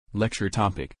Lecture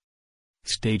topic: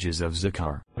 Stages of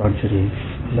Zikr. Quran Sharif,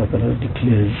 Allah Ta'ala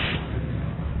declares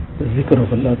the zikr of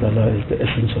Allah Ta'ala is the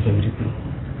essence of everything.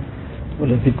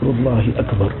 وَلَا ذِكْرُ اللَّهِ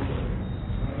أَكْبَرُ.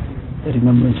 The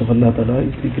remembrance of Allah Ta'ala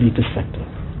is the greatest factor.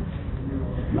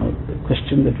 Now the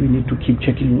question that we need to keep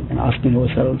checking and asking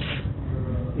ourselves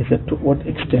is that to what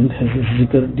extent has this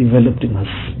zikr developed in us?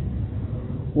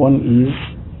 One is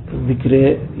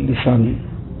zikr lisani,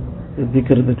 the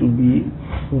zikr that will be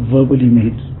verbally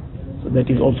made. So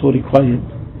that is also required,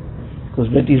 because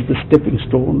that is the stepping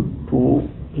stone to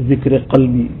zikr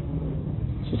qalbi.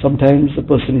 So sometimes the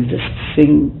person is just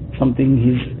saying something,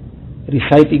 he's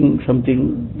reciting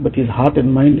something, but his heart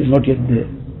and mind is not yet there.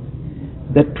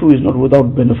 That too is not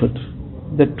without benefit.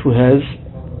 That too has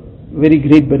very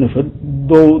great benefit,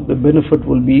 though the benefit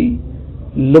will be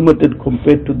limited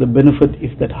compared to the benefit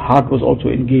if that heart was also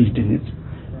engaged in it.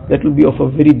 That will be of a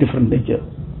very different nature.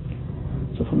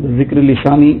 So from the zikr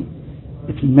lisani,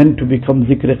 it's meant to become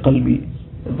zikr qalbi,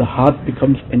 that the heart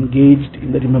becomes engaged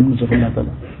in the remembrance of Allah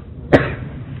Ta'ala.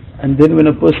 And then when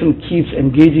a person keeps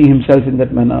engaging himself in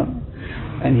that manner,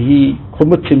 and he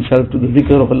commits himself to the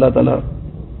zikr of Allah Ta'ala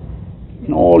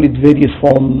in all its various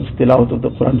forms, tilawat of the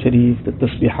Quran Sharif, the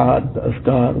tasbihat, the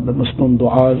azkar, the masnoon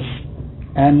du'as,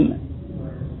 and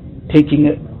taking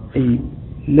a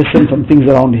lesson from things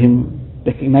around him,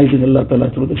 recognizing Allah Ta'ala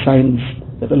through the signs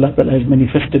that Allah Ta'ala has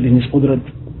manifested in His qudrat,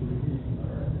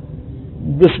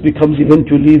 this becomes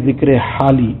eventually zikr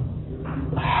hali.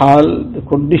 Hal, the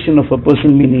condition of a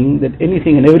person, meaning that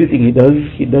anything and everything he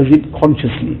does it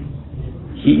consciously.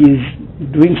 He is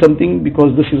doing something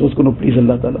because this is what's going to please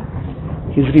Allah Ta'ala.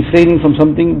 He's refraining from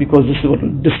something because this is what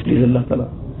will displease Allah Ta'ala.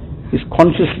 He's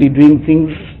consciously doing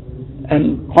things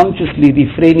and consciously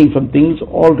refraining from things,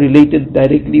 all related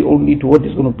directly only to what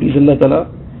is going to please Allah Ta'ala,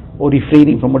 or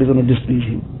refraining from what is going to displease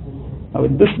Him. Now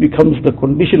when this becomes the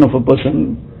condition of a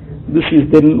person, this is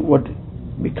then what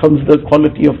becomes the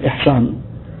quality of ihsan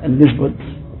and nisbat.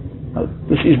 Now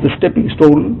this is the stepping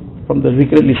stone from the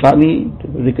zikr lisani to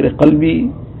the zikr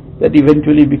qalbi, that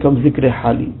eventually becomes zikr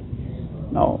hali.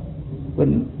 Now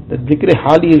when the zikr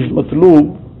hali is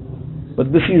matloob,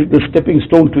 but this is the stepping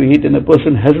stone to it, and a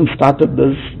person hasn't started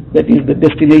this, that is the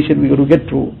destination we're going to get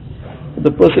to.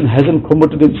 The person hasn't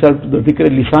committed himself to the zikr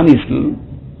lisani still.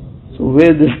 So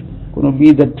where this going to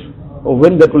be that, or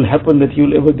when that will happen, that he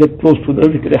will ever get close to the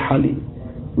zikr hali,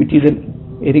 which is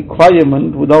a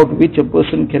requirement without which a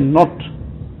person cannot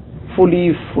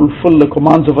fully fulfill the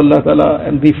commands of Allah Ta'ala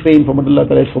and refrain from what Allah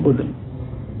Ta'ala has forbidden.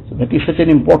 So that is such an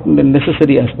important and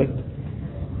necessary aspect.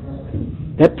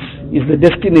 That is the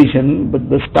destination, but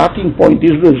the starting point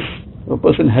is this. If a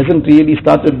person hasn't really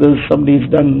started this, somebody is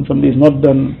done, somebody is not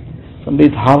done,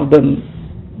 somebody is half done,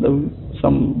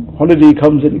 some holiday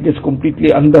comes and it gets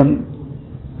completely undone,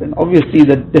 then obviously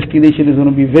that destination is going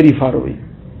to be very far away.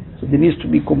 So there needs to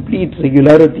be complete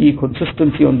regularity,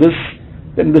 consistency on this.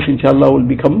 Then this inshallah will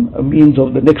become a means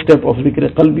of the next step of zikr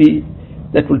qalbi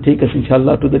that will take us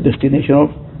inshallah to the destination of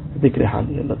zikr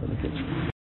hali. Allah Ta'ala.